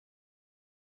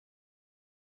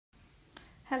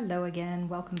Hello again,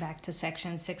 welcome back to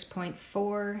section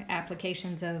 6.4,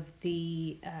 applications of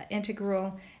the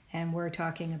integral, and we're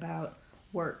talking about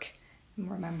work.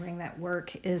 Remembering that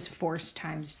work is force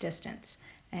times distance,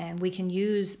 and we can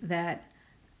use that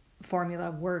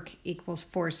formula work equals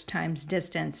force times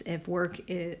distance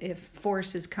if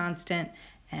force is constant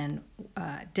and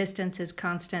distance is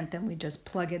constant. Then we just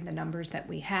plug in the numbers that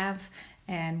we have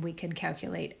and we can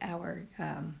calculate our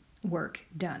work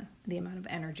done, the amount of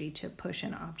energy to push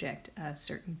an object a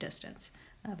certain distance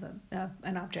of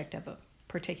an object of a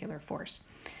particular force.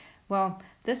 Well,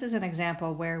 this is an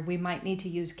example where we might need to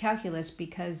use calculus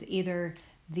because either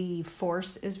the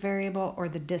force is variable or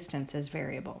the distance is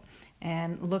variable.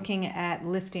 And looking at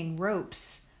lifting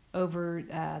ropes over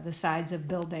the sides of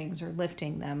buildings or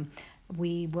lifting them,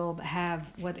 we will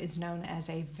have what is known as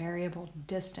a variable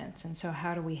distance. And so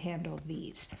how do we handle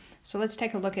these? So let's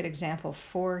take a look at example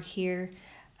 4 here.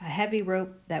 A heavy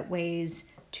rope that weighs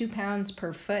 2 pounds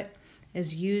per foot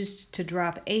is used to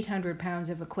drop 800 pounds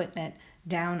of equipment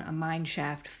down a mine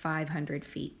shaft 500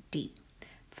 feet deep.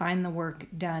 Find the work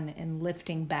done in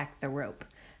lifting back the rope.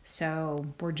 So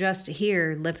we're just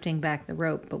here lifting back the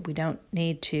rope, but we don't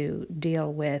need to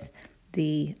deal with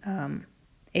the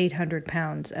 800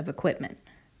 pounds of equipment,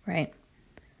 right?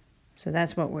 So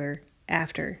that's what we're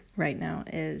after right now,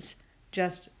 is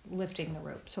just lifting the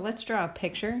rope. So let's draw a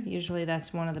picture. Usually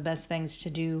that's one of the best things to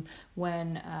do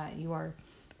when you are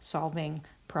solving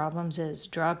problems, is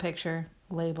draw a picture,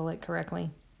 label it correctly,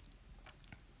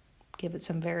 give it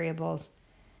some variables,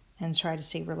 and try to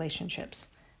see relationships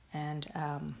and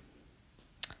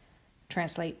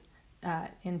translate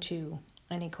into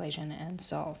an equation and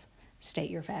solve.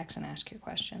 State your facts and ask your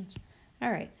questions.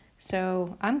 All right,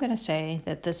 so I'm going to say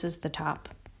that this is the top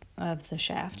of the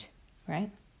shaft, right?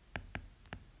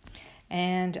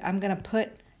 And I'm going to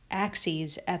put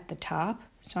axes at the top.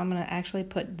 So I'm going to actually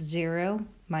put 0,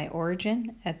 my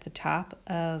origin, at the top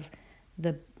of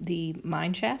the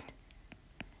mine shaft.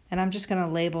 And I'm just going to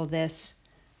label this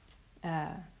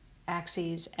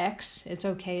axis X. It's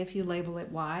okay if you label it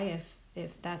Y,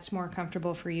 if that's more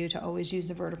comfortable for you to always use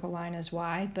the vertical line as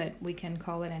Y, but we can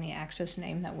call it any axis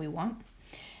name that we want.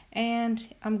 And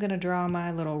I'm going to draw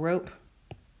my little rope.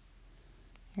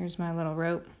 Here's my little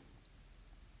rope.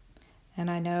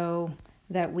 And I know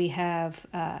that we have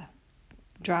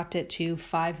dropped it to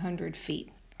 500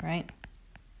 feet, right?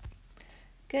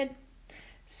 Good.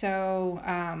 So,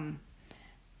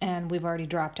 and we've already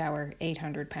dropped our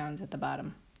 800 pounds at the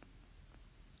bottom.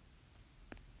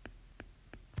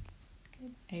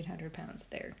 800 pounds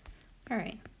there. All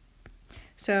right.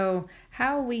 So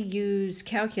how we use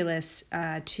calculus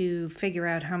to figure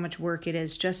out how much work it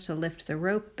is just to lift the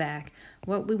rope back,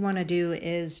 what we want to do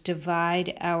is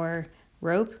divide our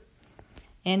rope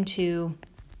into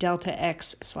delta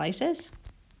x slices,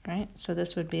 right? So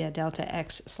this would be a delta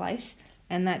x slice,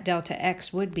 and that delta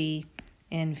x would be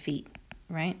in feet,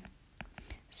 right?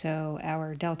 So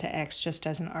our delta x, just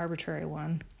as an arbitrary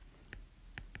one,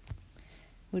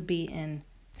 would be in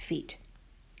feet.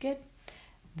 Good.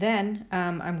 Then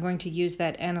I'm going to use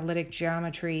that analytic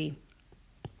geometry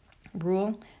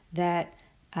rule that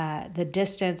the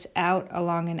distance out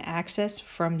along an axis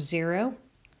from 0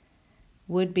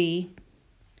 would be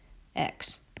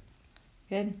x.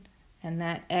 Good. And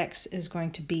that x is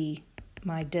going to be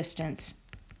my distance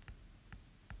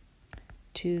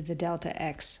to the delta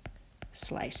x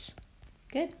slice.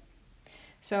 Good.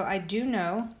 So I do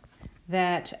know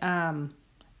that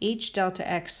each delta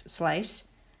x slice,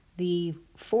 the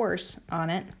force on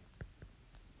it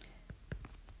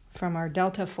from our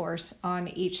delta force on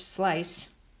each slice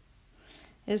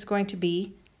is going to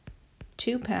be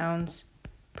 2 pounds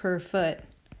per foot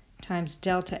times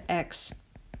delta x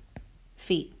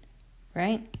feet,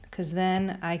 right? Because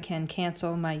then I can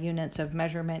cancel my units of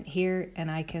measurement here, and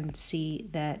I can see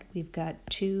that we've got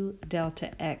 2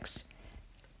 delta x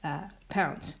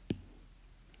pounds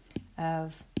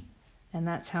of, and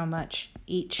that's how much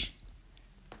each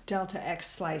delta x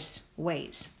slice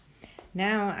weighs.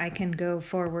 Now I can go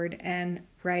forward and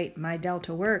write my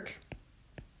delta work.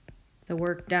 The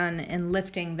work done in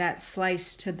lifting that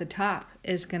slice to the top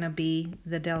is going to be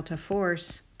the delta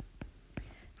force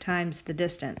times the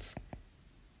distance.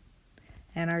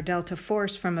 And our delta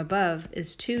force from above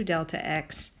is 2 delta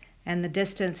x, and the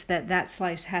distance that that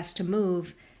slice has to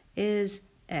move is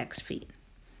x feet,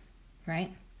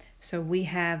 right? So we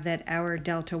have that our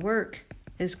delta work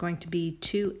is going to be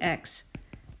 2x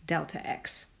delta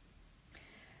x.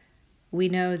 We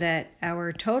know that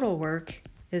our total work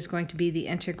is going to be the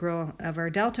integral of our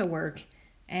delta work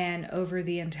and over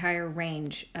the entire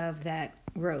range of that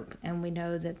rope. And we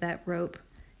know that that rope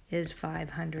is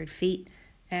 500 feet,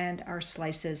 and our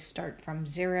slices start from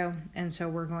 0, and so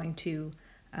we're going to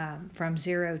from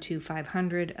 0 to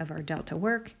 500 of our delta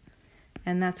work,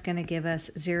 and that's going to give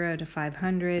us 0 to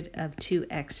 500 of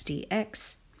 2x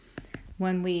dx.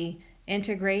 When we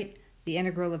integrate, the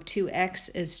integral of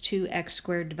 2x is 2x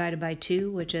squared divided by 2,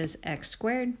 which is x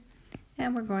squared,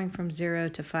 and we're going from 0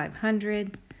 to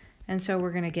 500, and so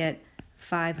we're going to get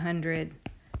 500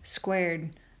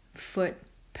 squared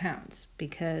foot-pounds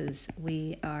because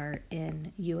we are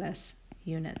in U.S.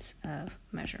 units of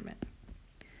measurement.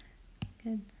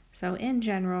 Good. So in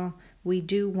general, we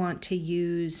do want to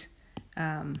use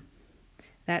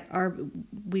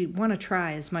we want to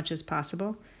try as much as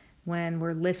possible when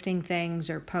we're lifting things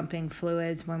or pumping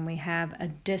fluids. When we have a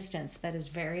distance that is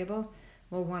variable,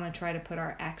 we'll want to try to put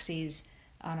our axes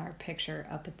on our picture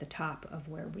up at the top of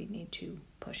where we need to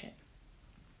push it.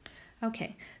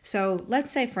 Okay, so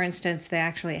let's say, for instance, they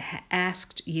actually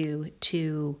asked you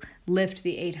to lift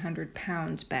the 800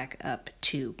 pounds back up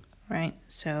to, right?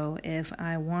 So if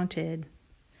I wanted,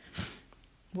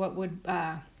 what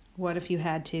if you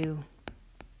had to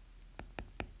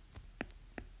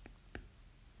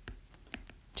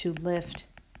lift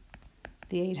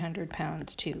the 800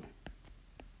 pounds too?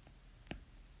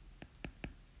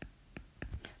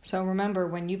 So remember,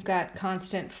 when you've got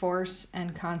constant force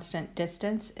and constant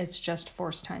distance, it's just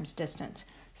force times distance.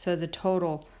 So the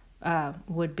total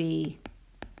would be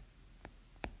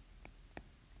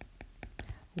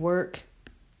work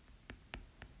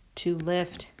to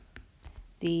lift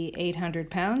the 800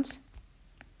 pounds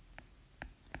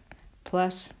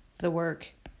plus the work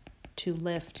to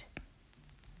lift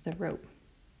the rope.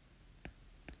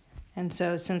 And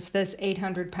so since this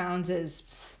 800 pounds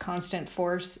is constant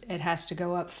force, it has to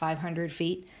go up 500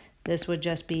 feet. This would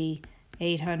just be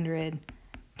 800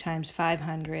 times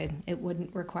 500. It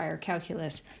wouldn't require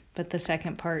calculus, but the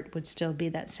second part would still be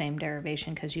that same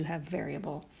derivation because you have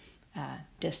variable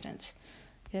distance.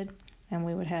 Good. And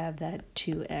we would have that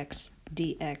 2x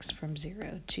dx from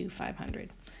 0 to 500.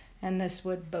 And this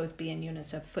would both be in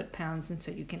units of foot-pounds, and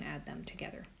so you can add them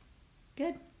together.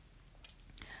 Good.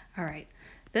 All right.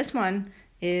 This one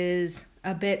is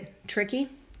a bit tricky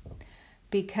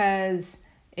because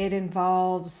it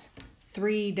involves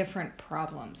 3 different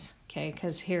problems. Okay,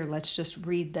 because here, let's just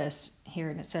read this here.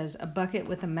 And it says, a bucket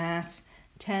with a mass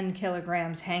 10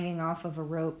 kilograms hanging off of a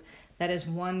rope that is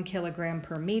 1 kilogram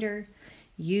per meter,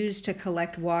 used to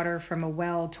collect water from a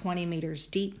well 20 meters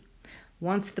deep.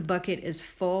 Once the bucket is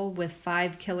full with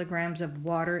 5 kilograms of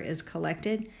water is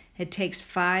collected, it takes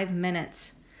 5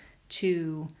 minutes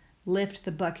to lift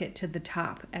the bucket to the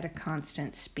top at a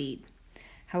constant speed.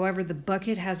 However, the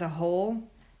bucket has a hole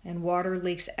and water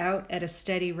leaks out at a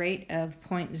steady rate of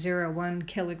 0.01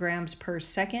 kilograms per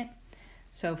second.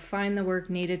 So find the work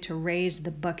needed to raise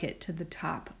the bucket to the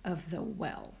top of the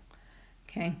well.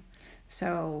 Okay,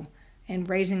 so and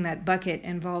raising that bucket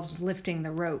involves lifting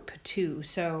the rope too.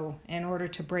 So in order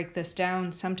to break this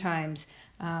down, sometimes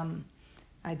I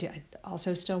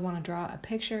also still want to draw a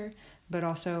picture, but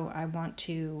also I want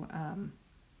to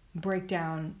break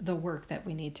down the work that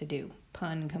we need to do.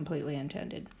 Pun completely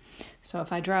intended. So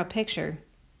if I draw a picture,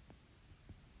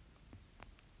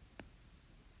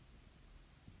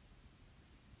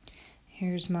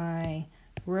 here's my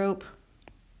rope,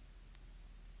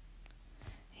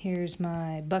 here's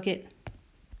my bucket,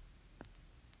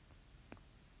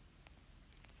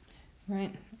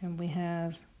 right? And we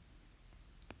have,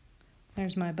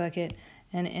 there's my bucket,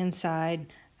 and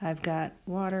inside I've got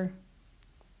water,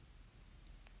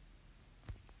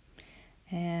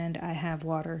 and I have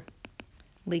water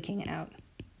leaking out,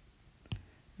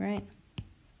 right?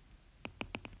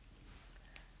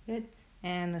 Good.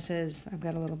 And this is, I've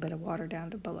got a little bit of water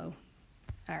down to below.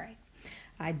 All right.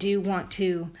 I do want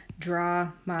to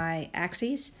draw my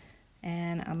axes,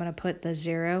 and I'm going to put the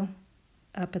 0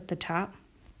 up at the top.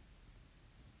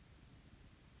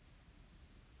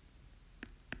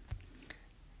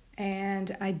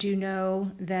 And I do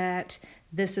know that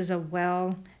this is a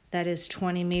well that is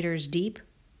 20 meters deep.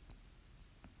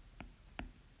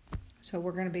 So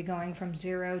we're going to be going from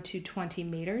 0 to 20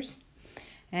 meters.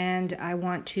 And I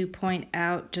want to point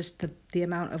out just the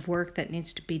amount of work that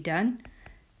needs to be done.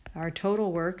 Our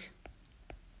total work,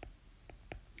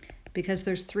 because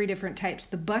there's 3 different types.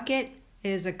 The bucket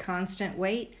is a constant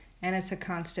weight and it's a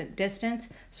constant distance.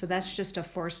 So that's just a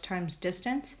force times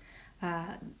distance.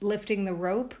 Lifting the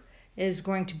rope is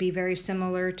going to be very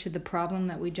similar to the problem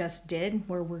that we just did,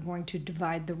 where we're going to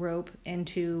divide the rope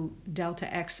into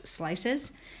delta x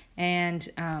slices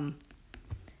and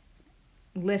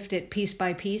lift it piece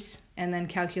by piece, and then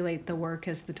calculate the work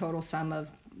as the total sum of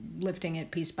lifting it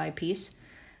piece by piece.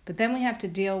 But then we have to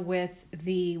deal with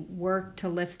the work to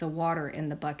lift the water in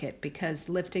the bucket, because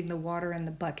lifting the water in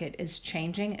the bucket is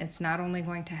changing. It's not only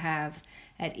going to have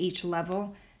at each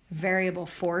level variable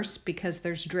force because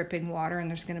there's dripping water and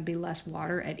there's going to be less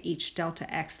water at each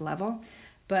delta X level,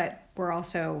 but we're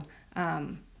also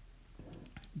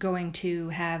going to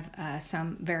have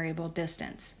some variable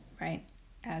distance, right,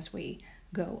 as we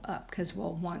go up, because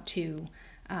we'll want to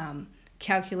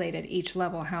calculate at each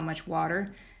level how much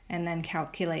water, and then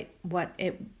calculate what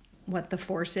the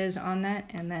force is on that,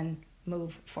 and then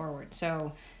move forward.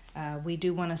 So we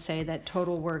do want to say that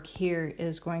total work here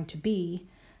is going to be,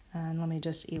 and let me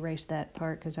just erase that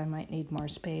part because I might need more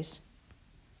space.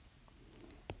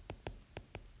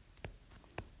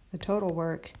 The total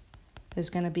work is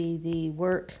going to be the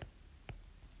work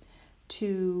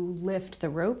to lift the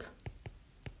rope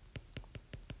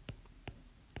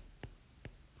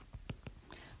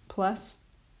plus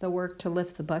the work to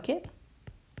lift the bucket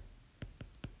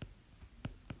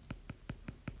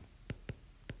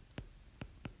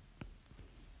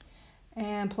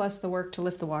and plus the work to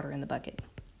lift the water in the bucket.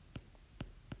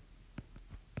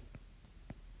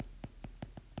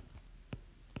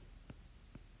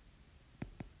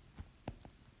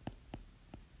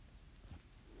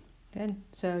 Good.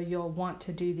 So you'll want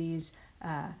to do these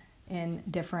in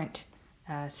different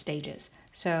stages.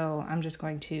 So I'm just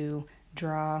going to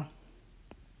draw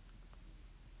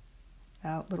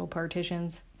out little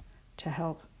partitions to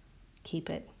help keep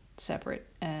it separate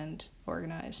and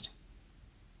organized.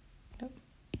 Yep.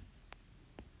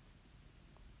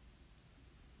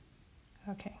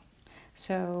 Okay,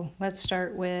 so let's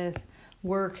start with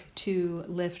work to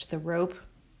lift the rope.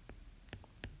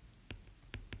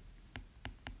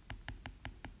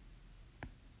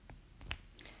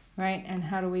 Right, and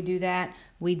how do we do that?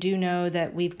 We do know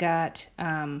that we've got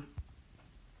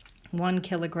 1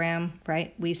 kilogram,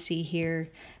 right? We see here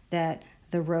that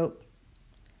the rope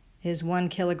is 1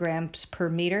 kilograms per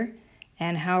meter.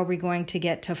 And how are we going to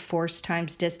get to force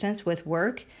times distance with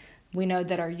work? We know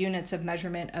that our units of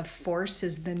measurement of force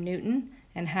is the Newton,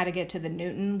 and how to get to the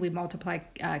Newton, we multiply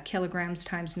kilograms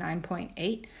times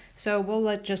 9.8. So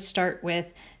we'll just start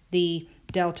with the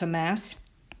delta mass.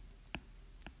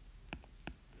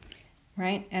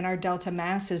 Right, and our delta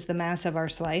mass is the mass of our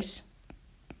slice.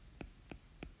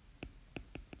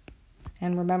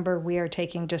 And remember, we are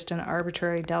taking just an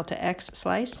arbitrary delta X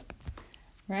slice,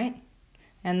 right?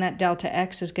 And that delta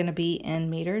X is going to be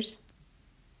in meters.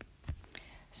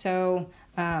 So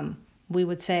we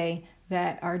would say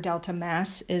that our delta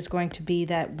mass is going to be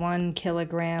that 1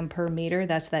 kilogram per meter,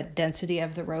 that's that density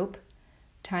of the rope,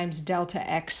 times delta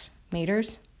X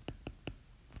meters.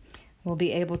 We'll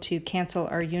be able to cancel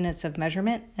our units of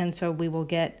measurement, and so we will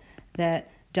get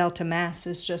that delta mass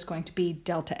is just going to be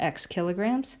delta X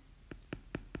kilograms.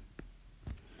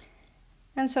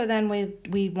 And so then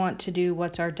we want to do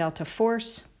what's our delta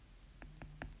force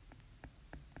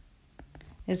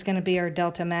is going to be our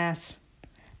delta mass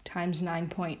times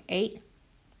 9.8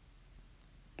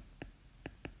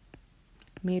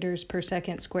 meters per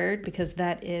second squared, because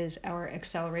that is our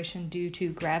acceleration due to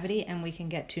gravity, and we can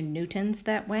get to newtons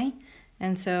that way.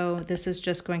 And so this is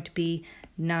just going to be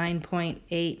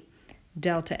 9.8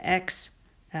 delta X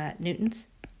newtons.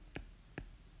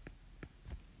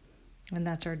 And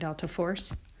that's our delta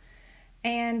force.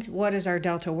 And what is our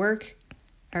delta work?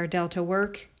 Our delta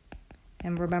work,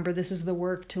 and remember this is the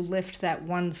work to lift that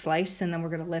one slice, and then we're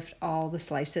going to lift all the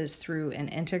slices through an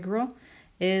integral,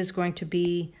 is going to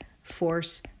be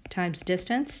force times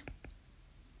distance.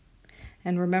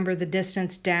 And remember the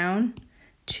distance down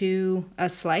to a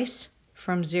slice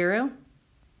from 0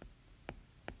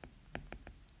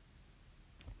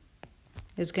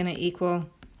 is going to equal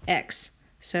X.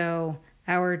 So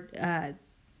our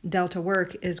delta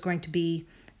work is going to be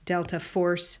delta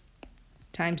force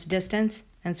times distance,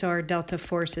 and so our delta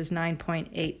force is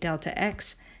 9.8 delta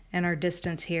X, and our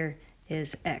distance here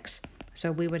is X.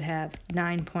 So we would have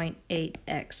 9.8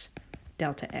 X.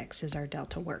 Delta X is our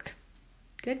delta work.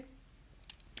 Good.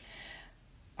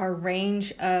 Our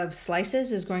range of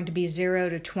slices is going to be 0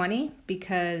 to 20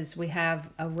 because we have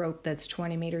a rope that's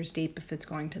 20 meters deep if it's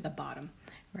going to the bottom,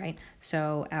 right?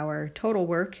 So our total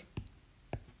work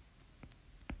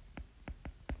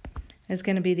is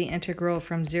going to be the integral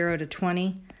from 0 to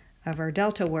 20 of our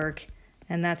delta work,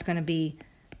 and that's going to be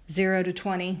 0 to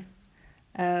 20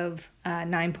 of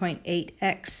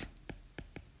 9.8x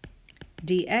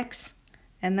dx,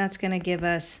 and that's going to give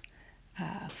us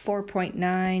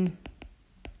 4.9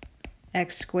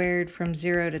 x squared from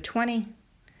 0 to 20.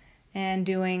 And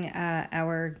doing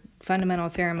our fundamental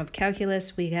theorem of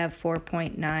calculus, we have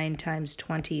 4.9 times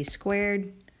 20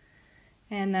 squared,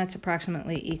 and that's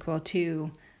approximately equal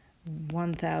to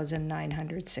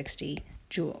 1,960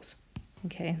 joules.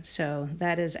 Okay, so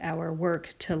that is our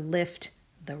work to lift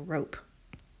the rope.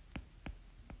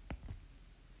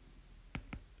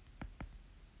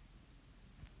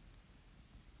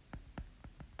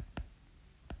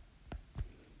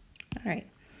 All right,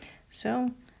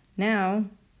 so now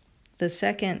the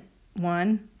second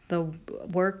one, the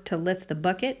work to lift the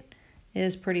bucket,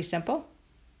 is pretty simple.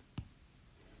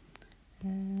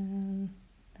 And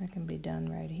that can be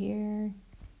done right here.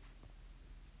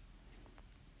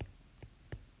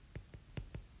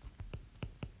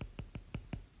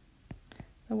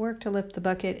 The work to lift the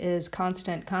bucket is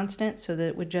constant, so that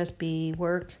it would just be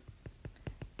work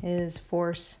is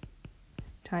force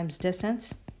times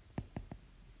distance.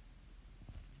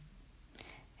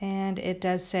 And it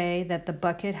does say that the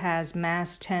bucket has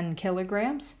mass 10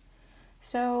 kilograms.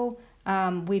 So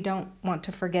we don't want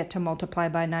to forget to multiply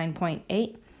by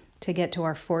 9.8 to get to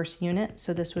our force unit.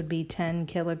 So this would be 10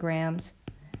 kilograms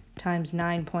times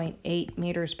 9.8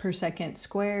 meters per second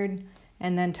squared,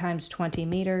 and then times 20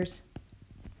 meters.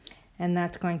 And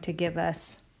that's going to give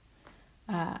us,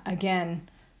 again,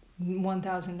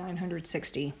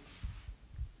 1,960.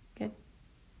 Good.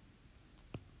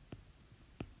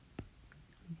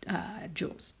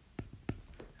 Joules.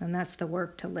 And that's the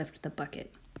work to lift the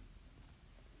bucket.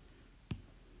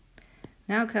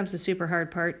 Now comes the super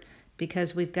hard part,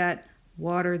 because we've got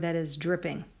water that is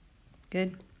dripping.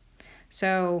 Good.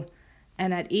 So,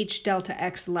 and at each delta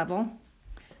X level,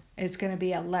 it's going to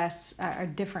be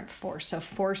a different force. So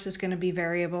force is going to be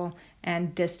variable,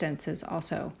 and distance is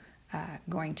also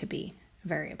going to be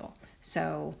variable.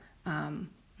 So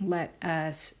let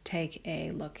us take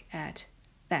a look at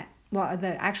that. Well,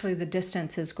 actually the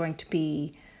distance is going to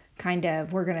be kind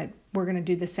of, we're going to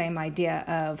do the same idea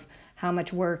of how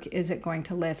much work is it going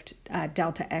to lift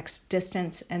delta X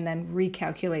distance, and then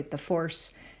recalculate the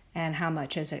force and how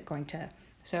much is it going to.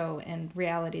 So in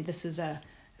reality, this is a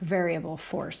variable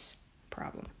force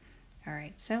problem. All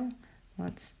right, so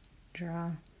let's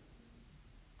draw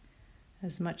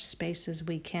as much space as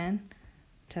we can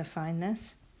to find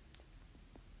this.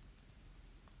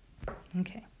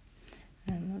 Okay,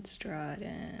 and let's draw it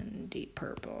in deep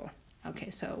purple.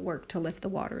 Okay, so work to lift the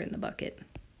water in the bucket.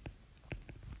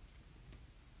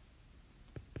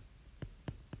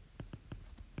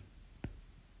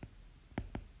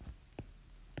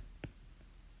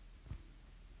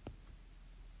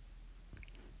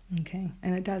 Okay,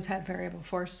 and it does have variable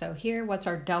force. So here, what's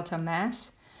our delta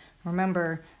mass?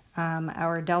 Remember,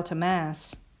 our delta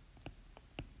mass,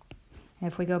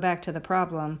 if we go back to the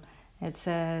problem, it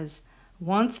says,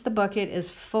 once the bucket is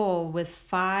full with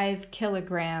 5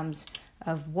 kilograms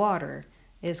of water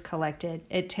is collected,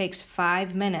 it takes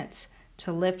 5 minutes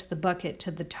to lift the bucket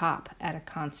to the top at a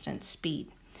constant speed.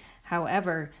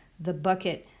 However, the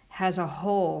bucket has a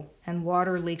hole and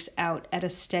water leaks out at a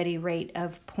steady rate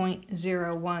of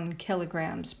 0.01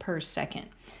 kilograms per second.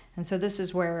 And so this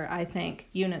is where I think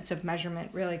units of measurement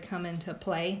really come into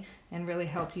play and really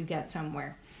help you get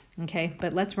somewhere. Okay,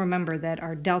 but let's remember that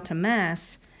our delta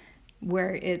mass,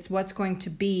 where it's what's going to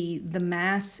be the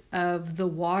mass of the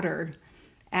water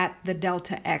at the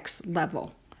delta X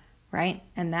level, right?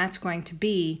 And that's going to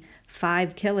be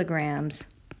 5 kilograms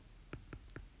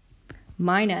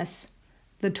minus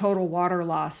the total water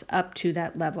loss up to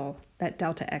that level, that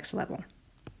delta X level.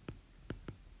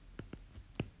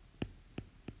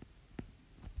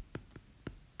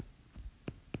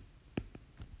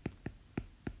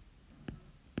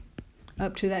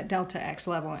 Up to that delta X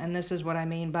level, and this is what I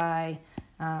mean by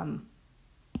the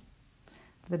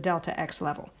delta X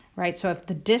level, right? So if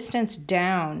the distance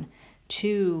down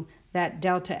to that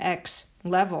delta X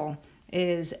level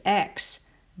is X,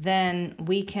 then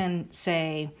we can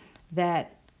say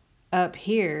that up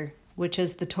here, which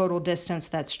is the total distance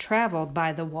that's traveled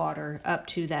by the water up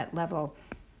to that level,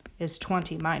 is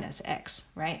 20 minus X,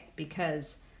 right?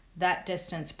 Because that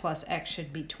distance plus X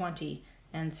should be 20,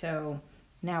 and so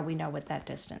now we know what that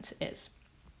distance is.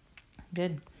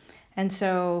 Good. And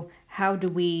so how do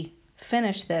we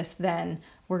finish this then?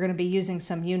 We're going to be using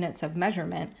some units of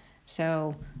measurement.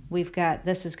 So we've got,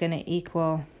 this is going to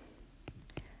equal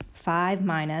 5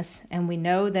 minus, and we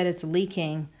know that it's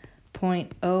leaking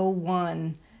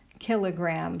 0.01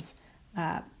 kilograms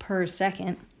per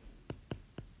second,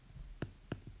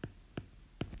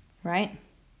 right?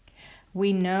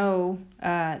 We know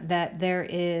that there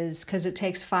is, because it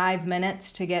takes 5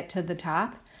 minutes to get to the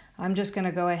top, I'm just going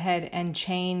to go ahead and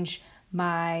change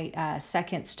my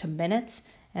seconds to minutes.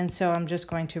 And so I'm just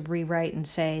going to rewrite and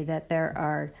say that there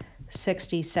are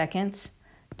 60 seconds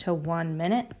to 1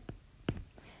 minute.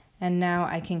 and now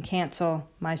I can cancel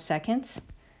my seconds.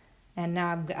 And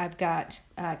now I've got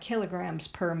kilograms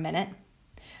per minute.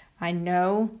 I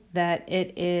know that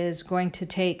it is going to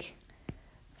take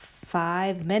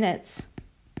 5 minutes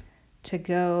to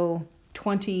go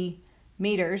 20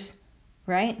 meters,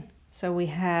 right? So we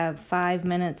have 5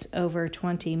 minutes over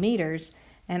 20 meters,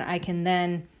 and I can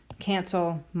then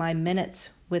cancel my minutes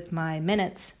with my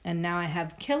minutes, and now I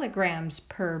have kilograms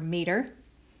per meter.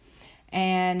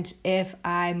 And if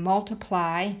I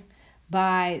multiply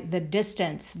by the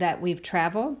distance that we've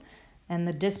traveled, and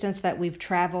the distance that we've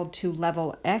traveled to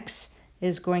level X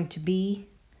is going to be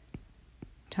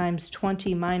times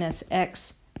 20 minus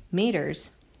X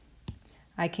meters,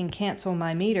 I can cancel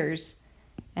my meters,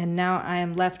 and now I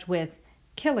am left with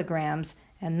kilograms,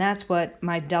 and that's what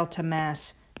my delta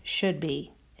mass should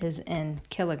be, is in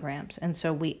kilograms. And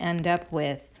so we end up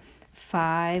with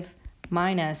 5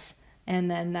 minus,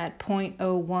 and then that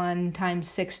 0.01 times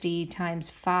 60 times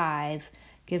 5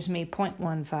 gives me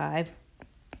 0.15.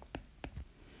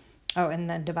 Oh, and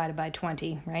then divided by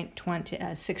 20, right?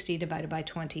 60 divided by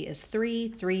 20 is 3.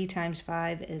 3 times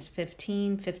 5 is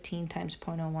 15. 15 times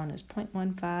 0.01 is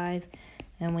 0.15.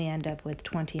 And we end up with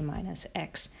 20 minus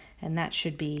X. And that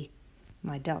should be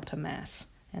my delta mass.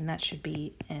 And that should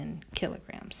be in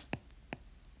kilograms.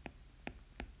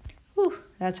 Whew,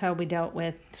 that's how we dealt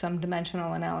with some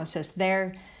dimensional analysis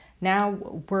there. Now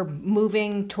we're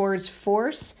moving towards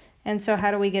force. And so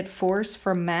how do we get force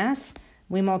from mass?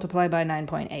 We multiply by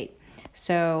 9.8.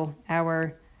 So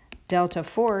our delta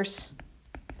force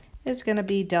is going to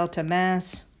be delta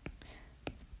mass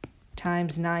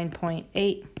times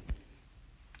 9.8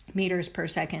 meters per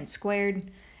second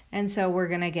squared. And so we're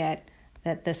going to get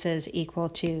that this is equal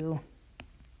to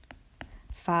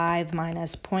 5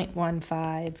 minus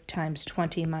 0.15 times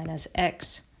 20 minus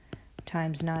X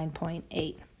times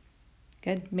 9.8.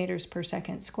 Good, meters per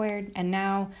second squared. And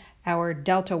now our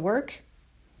delta work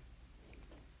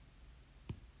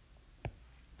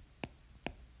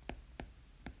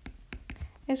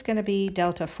is going to be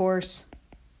delta force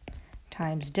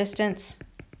times distance.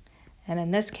 And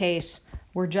in this case,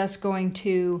 we're just going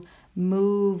to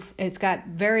move, it's got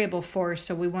variable force,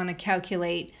 so we want to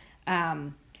calculate,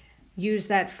 use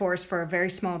that force for a very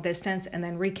small distance and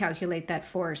then recalculate that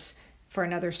force for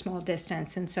another small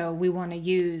distance. And so we want to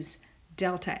use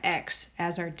delta X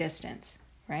as our distance,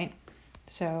 right?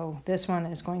 So this one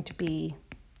is going to be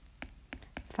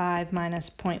 5 minus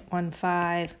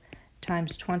 0.15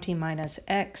 times 20 minus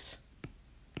X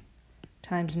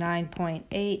times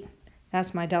 9.8.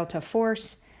 That's my delta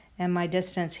force, and my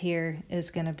distance here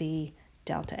is going to be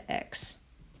delta X.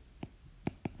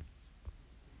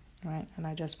 All right, and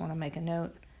I just want to make a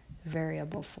note,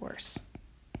 variable force.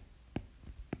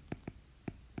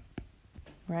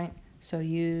 Right, so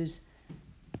use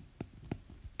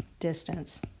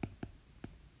distance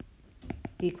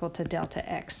equal to delta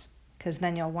X, because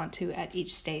then you'll want to, at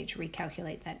each stage,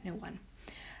 recalculate that new one.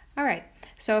 All right,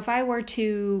 so if I were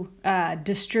to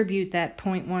distribute that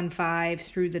 0.15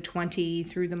 through the 20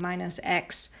 through the minus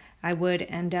X, I would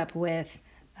end up with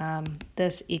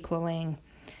this equaling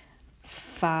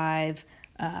 5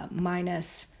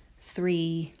 minus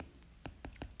 3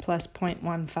 plus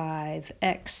 0.15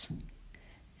 X,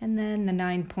 and then the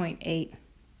 9.8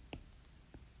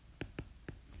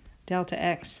 delta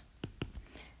X.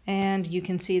 And you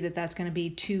can see that that's going to be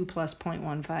 2 plus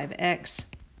 0.15 X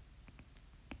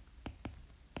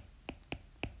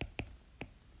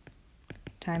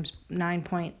times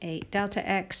 9.8 delta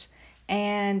X.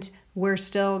 And we're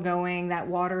still going, that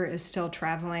water is still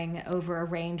traveling over a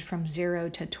range from 0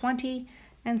 to 20.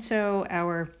 And so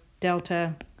our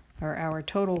delta, or our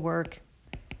total work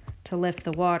to lift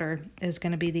the water, is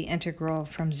going to be the integral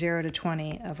from 0 to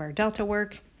 20 of our delta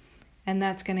work. And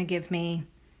that's going to give me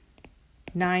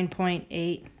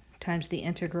 9.8 times the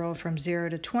integral from 0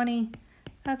 to 20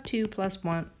 of 2 plus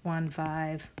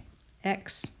 0.15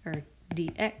 X, or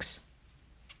dx.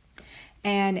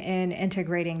 And in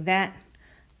integrating that,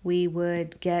 we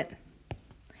would get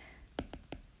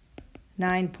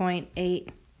 9.8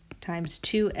 times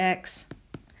 2x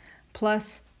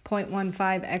plus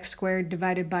 0.15 x squared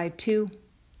divided by 2.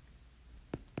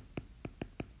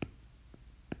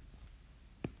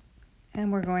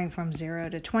 And we're going from 0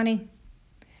 to 20.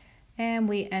 And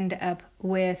we end up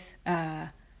with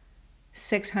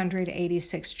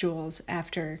 686 joules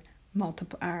after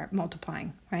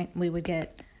multiplying, right? We would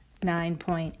get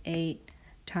 9.8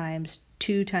 times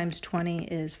 2 times 20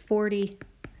 is 40,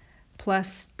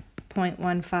 plus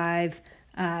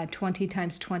 0.15, 20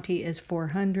 times 20 is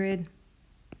 400,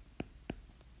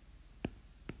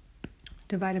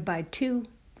 divided by 2,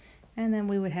 and then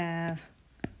we would have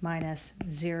minus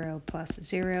 0 plus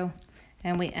 0.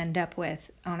 And we end up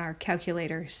with, on our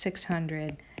calculator,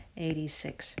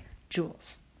 686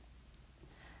 joules.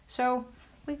 So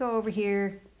we go over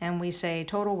here and we say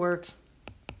total work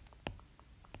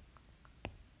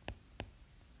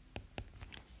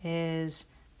is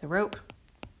the rope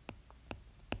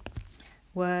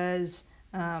was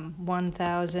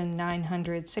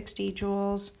 1,960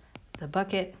 joules. The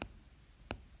bucket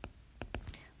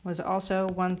was also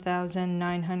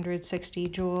 1,960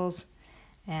 joules.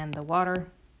 And the water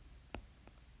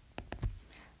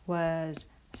was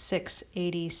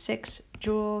 686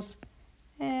 joules.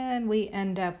 And we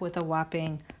end up with a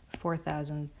whopping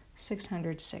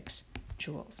 4,606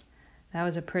 joules. That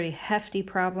was a pretty hefty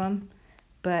problem,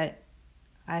 but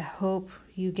I hope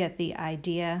you get the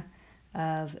idea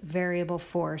of variable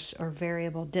force or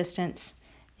variable distance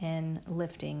in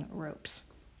lifting ropes.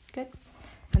 Good.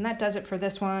 And that does it for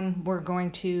this one. We're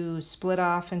going to split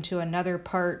off into another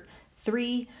part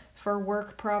 3 for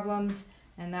work problems,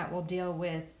 and that will deal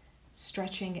with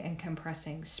stretching and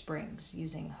compressing springs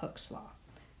using Hooke's law.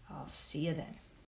 I'll see you then.